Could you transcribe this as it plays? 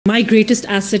My greatest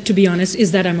asset, to be honest,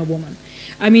 is that I'm a woman.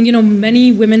 I mean,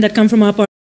 many women that come from our part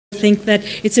think that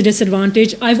it's a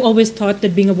disadvantage. I've always thought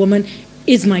that being a woman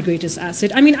is my greatest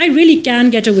asset. I mean, I really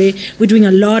can get away with doing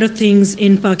a lot of things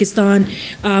in Pakistan,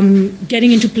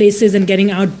 getting into places and getting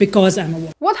out because I'm a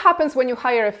woman. What happens when you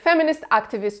hire a feminist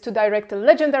activist to direct a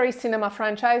legendary cinema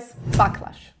franchise?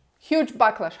 Backlash. Huge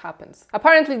backlash happens.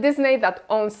 Apparently Disney, that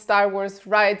owns Star Wars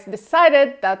rights,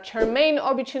 decided that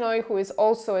Obaid-Chinoy, who is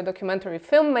also a documentary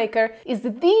filmmaker, is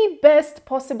the best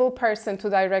possible person to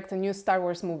direct a new Star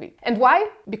Wars movie. And why?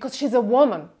 Because she's a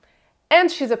woman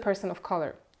and she's a person of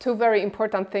color. Two very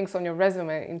important things on your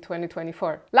resume in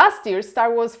 2024. Last year,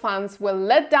 Star Wars fans were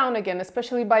let down again,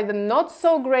 especially by the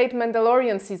not-so-great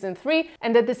Mandalorian Season 3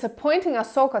 and the disappointing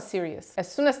Ahsoka series.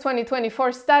 As soon as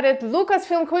 2024 started,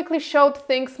 Lucasfilm quickly showed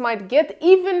things might get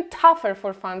even tougher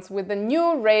for fans with the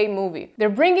new Rey movie. They're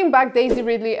bringing back Daisy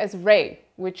Ridley as Rey,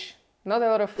 which not a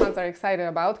lot of fans are excited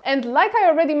about. And like I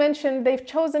already mentioned, they've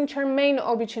chosen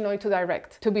Obaid-Chinoy to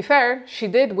direct. To be fair, she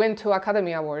did win 2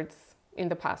 Academy Awards in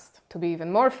the past. To be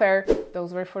even more fair,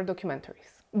 those were for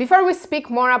documentaries. Before we speak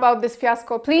more about this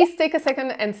fiasco, please take a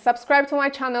second and subscribe to my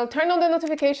channel, turn on the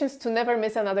notifications to never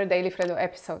miss another Daily Freddo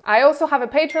episode. I also have a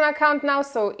Patreon account now,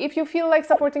 so if you feel like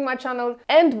supporting my channel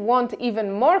and want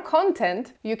even more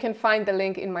content, you can find the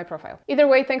link in my profile. Either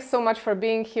way, thanks so much for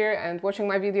being here and watching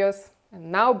my videos. And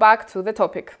now back to the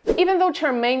topic. Even though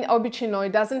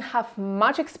Obaid-Chinoy doesn't have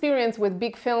much experience with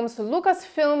big films,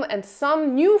 Lucasfilm and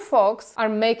some new folks are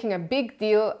making a big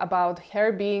deal about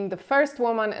her being the first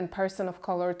woman and person of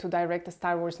color to direct a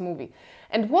Star Wars movie.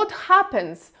 And what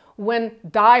happens when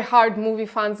die-hard movie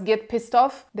fans get pissed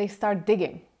off? They start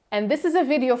digging. And this is a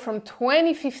video from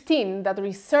 2015 that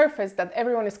resurfaced that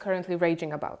everyone is currently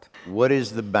raging about. What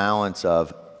is the balance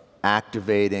of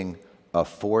activating a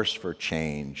force for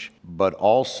change, but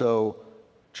also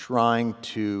trying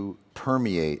to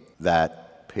permeate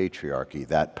that patriarchy,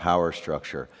 that power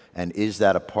structure? And is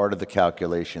that a part of the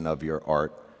calculation of your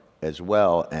art as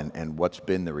well? And what's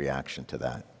been the reaction to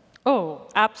that? Oh,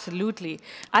 absolutely.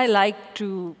 I like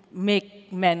to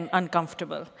make men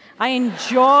uncomfortable. I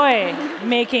enjoy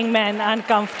making men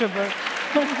uncomfortable.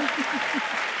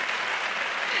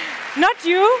 Not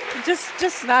you,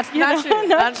 just not you.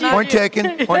 Not you. Point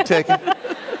taken, point taken.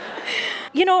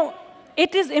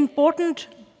 It is important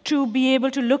to be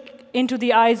able to look into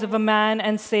the eyes of a man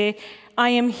and say, I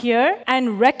am here,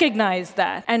 and recognize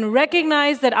that. And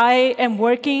recognize that I am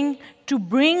working to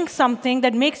bring something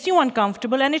that makes you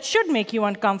uncomfortable, and it should make you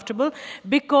uncomfortable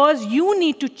because you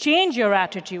need to change your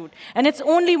attitude. And it's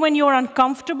only when you're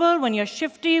uncomfortable, when you're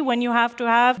shifty, when you have to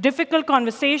have difficult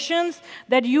conversations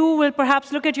that you will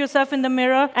perhaps look at yourself in the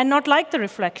mirror and not like the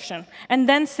reflection. And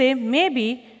then say,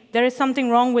 maybe there is something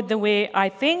wrong with the way I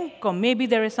think, or maybe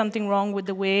there is something wrong with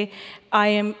the way I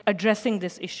am addressing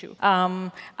this issue.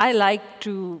 I like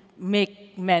to make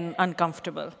men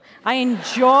uncomfortable. I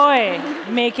enjoy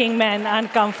making men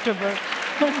uncomfortable.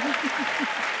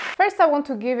 First, I want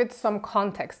to give it some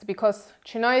context because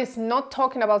Chinoy is not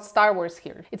talking about Star Wars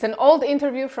here. It's an old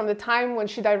interview from the time when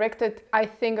she directed, I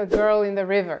think, A Girl in the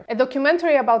River, a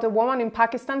documentary about a woman in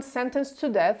Pakistan sentenced to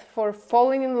death for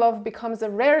falling in love becomes a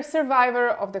rare survivor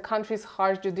of the country's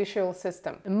harsh judicial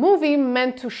system. A movie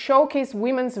meant to showcase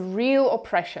women's real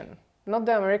oppression. Not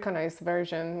the Americanized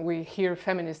version we hear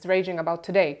feminists raging about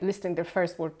today, listing their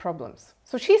first world problems.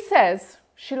 So she says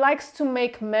she likes to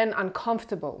make men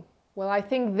uncomfortable. Well, I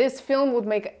think this film would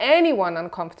make anyone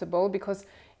uncomfortable because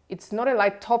it's not a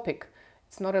light topic,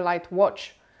 it's not a light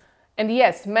watch. And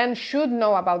yes, men should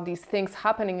know about these things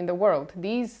happening in the world.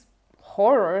 These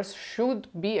horrors should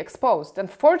be exposed.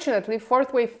 Unfortunately,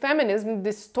 fourth wave feminism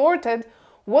distorted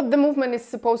what the movement is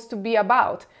supposed to be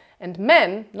about. And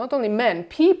men, not only men,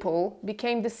 people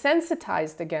became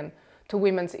desensitized again to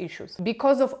women's issues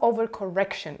because of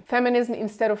overcorrection. Feminism,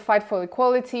 instead of fight for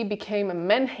equality, became a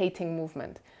men-hating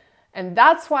movement. And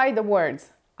that's why the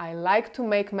words, I like to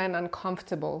make men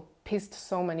uncomfortable, pissed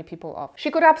so many people off. She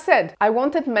could have said, I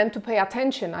wanted men to pay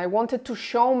attention. I wanted to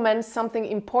show men something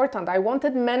important. I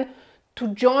wanted men to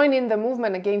join in the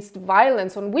movement against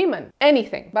violence on women.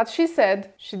 Anything. But she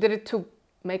said she did it to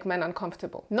make men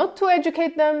uncomfortable. Not to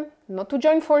educate them, not to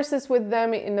join forces with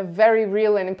them in a very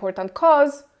real and important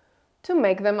cause, to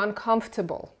make them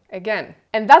uncomfortable. Again.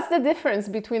 And that's the difference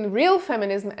between real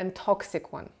feminism and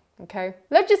toxic one. Okay?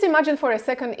 Let's just imagine for a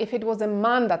second if it was a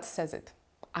man that says it.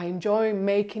 I enjoy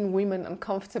making women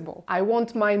uncomfortable. I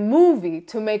want my movie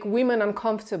to make women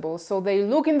uncomfortable so they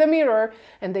look in the mirror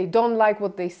and they don't like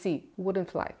what they see. Wouldn't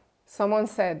fly. Someone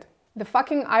said, the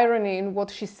fucking irony in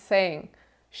what she's saying.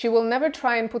 She will never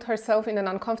try and put herself in an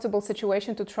uncomfortable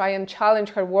situation to try and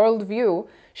challenge her worldview.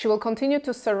 She will continue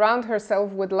to surround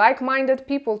herself with like-minded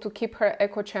people to keep her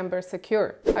echo chamber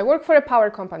secure. I work for a power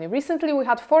company. Recently, we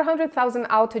had 400,000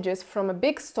 outages from a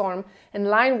big storm, and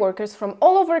line workers from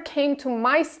all over came to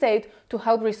my state to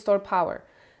help restore power.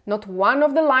 Not one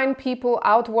of the line people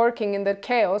out working in the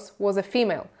chaos was a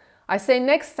female. I say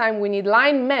next time we need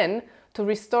line men to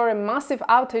restore a massive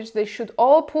outage, they should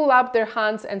all pull up their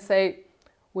hands and say,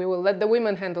 "We will let the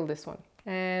women handle this one."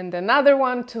 And another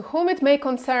one, to whom it may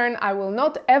concern, I will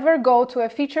not ever go to a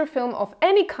feature film of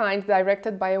any kind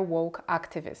directed by a woke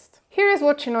activist. Here is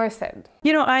what Chinoy said.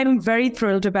 You know, I'm very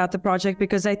thrilled about the project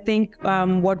because I think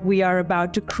what we are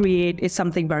about to create is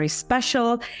something very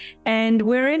special. And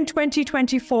we're in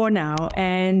 2024 now.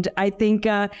 And I think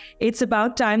it's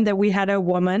about time that we had a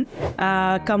woman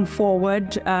come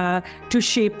forward to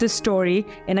shape the story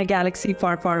in a galaxy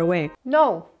far, far away.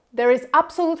 No. There is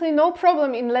absolutely no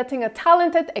problem in letting a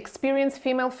talented, experienced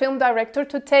female film director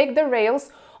to take the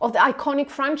rails of the iconic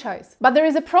franchise. But there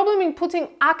is a problem in putting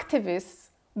activists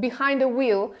behind the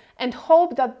wheel and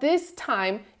hope that this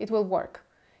time it will work.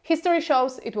 History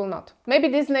shows it will not. Maybe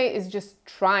Disney is just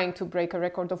trying to break a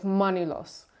record of money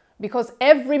loss, because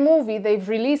every movie they've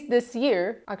released this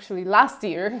year, actually last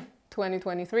year,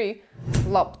 2023,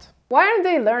 flopped. Why aren't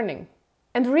they learning?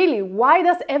 And really, why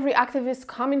does every activist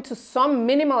come into some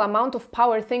minimal amount of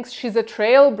power thinks she's a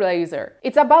trailblazer?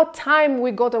 It's about time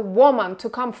we got a woman to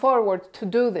come forward to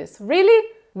do this. Really?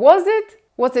 Was it?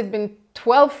 Was it been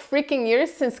 12 freaking years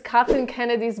since Kathleen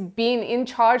Kennedy's been in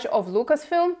charge of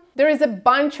Lucasfilm? There is a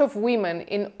bunch of women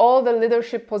in all the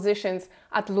leadership positions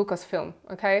at Lucasfilm,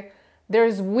 okay?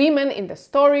 There's women in the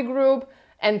story group,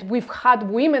 and we've had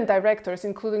women directors,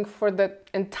 including for the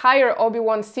entire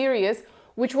Obi-Wan series,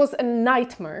 which was a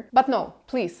nightmare. But no,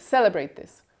 please celebrate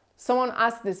this. Someone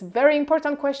asked this very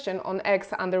important question on X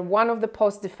under one of the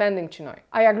posts defending Chinoy.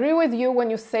 I agree with you when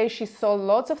you say she saw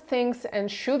lots of things and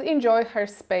should enjoy her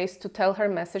space to tell her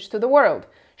message to the world.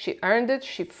 She earned it,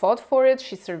 she fought for it,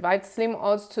 she survived slim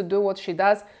odds to do what she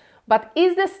does. But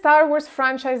is the Star Wars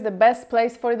franchise the best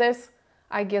place for this?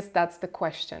 I guess that's the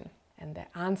question. And the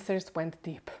answers went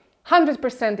deep.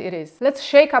 100% it is. Let's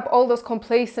shake up all those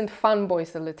complacent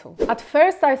fanboys a little. At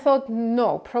first I thought,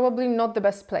 no, probably not the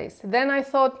best place. Then I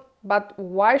thought, but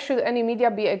why should any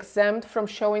media be exempt from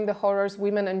showing the horrors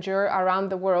women endure around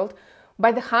the world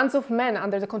by the hands of men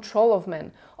under the control of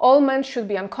men? All men should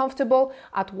be uncomfortable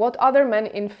at what other men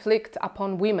inflict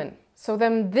upon women. So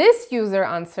then this user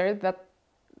answered that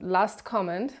last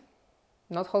comment,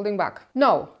 not holding back.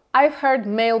 No, I've heard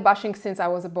male bashing since I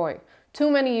was a boy. Too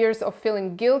many years of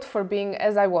feeling guilt for being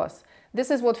as I was.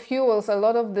 This is what fuels a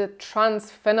lot of the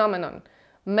trans phenomenon.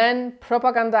 Men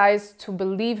propagandized to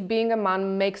believe being a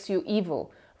man makes you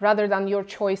evil, rather than your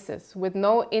choices, with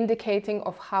no indicating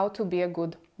of how to be a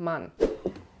good man.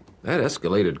 That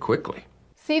escalated quickly.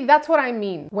 See, that's what I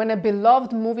mean. When a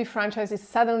beloved movie franchise is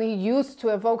suddenly used to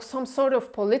evoke some sort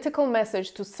of political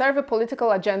message to serve a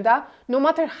political agenda, no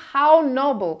matter how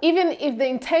noble, even if the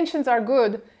intentions are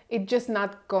good, it's just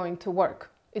not going to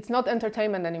work. It's not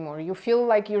entertainment anymore. You feel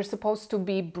like you're supposed to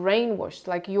be brainwashed,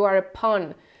 like you are a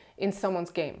pawn in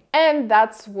someone's game. And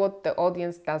that's what the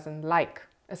audience doesn't like,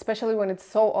 especially when it's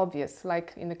so obvious,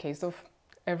 like in the case of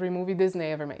every movie Disney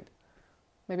ever made.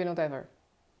 Maybe not ever,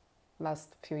 last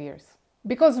few years.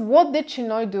 Because what did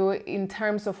Chinoy do in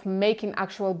terms of making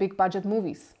actual big budget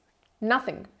movies?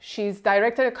 Nothing. She's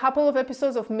directed a couple of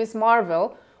episodes of Ms.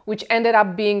 Marvel, which ended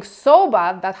up being so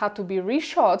bad that had to be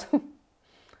reshot.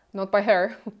 Not by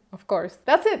her, of course.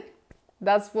 That's it.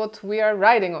 That's what we are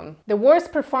riding on. The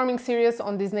worst performing series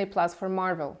on Disney Plus for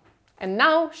Marvel. And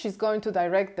now she's going to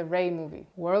direct the Rey movie,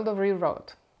 World of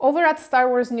Reroad. Over at Star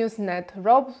Wars News Net,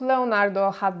 Rob Leonardo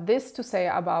had this to say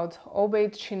about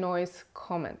Obaid-Chinoy's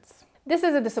comments. This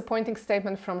is a disappointing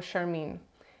statement from Charmin.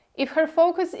 If her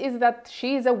focus is that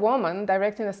she is a woman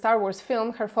directing a Star Wars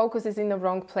film, her focus is in the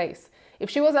wrong place. If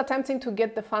she was attempting to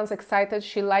get the fans excited,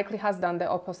 she likely has done the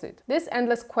opposite. This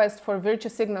endless quest for virtue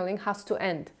signaling has to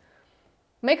end.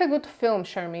 Make a good film,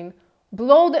 Charmin.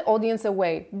 Blow the audience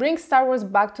away. Bring Star Wars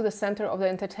back to the center of the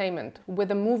entertainment.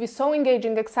 With a movie so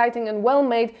engaging, exciting, and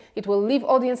well-made, it will leave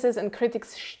audiences and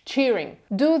critics cheering.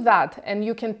 Do that, and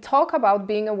you can talk about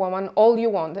being a woman all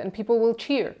you want, and people will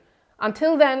cheer.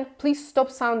 Until then, please stop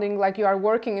sounding like you are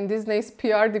working in Disney's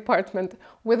PR department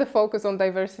with a focus on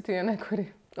diversity and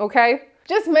equity. Okay?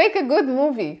 Just make a good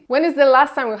movie. When is the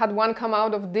last time we had one come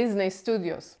out of Disney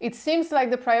Studios? It seems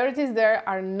like the priorities there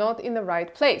are not in the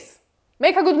right place.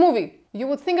 Make a good movie. You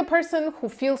would think a person who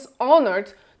feels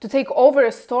honored to take over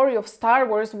a story of Star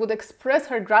Wars would express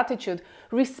her gratitude,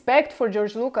 respect for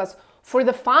George Lucas, for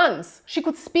the fans. She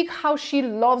could speak how she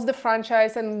loves the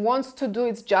franchise and wants to do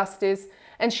its justice,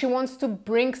 and she wants to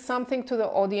bring something to the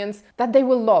audience that they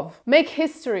will love. Make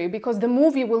history because the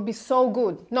movie will be so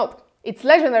good. No, it's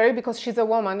legendary because she's a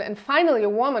woman, and finally a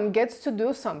woman gets to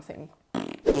do something.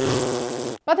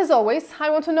 But as always, I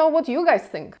want to know what you guys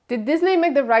think. Did Disney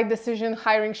make the right decision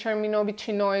hiring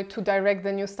Obaid-Chinoy to direct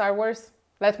the new Star Wars?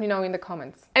 Let me know in the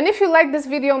comments. And if you like this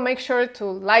video, make sure to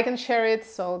like and share it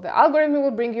so the algorithm will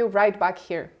bring you right back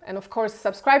here. And of course,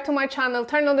 subscribe to my channel,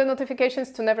 turn on the notifications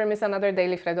to never miss another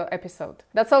Daily Freddo episode.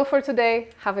 That's all for today.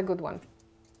 Have a good one.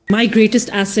 My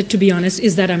greatest asset, to be honest,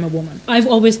 is that I'm a woman. I've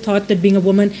always thought that being a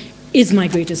woman is my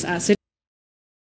greatest asset.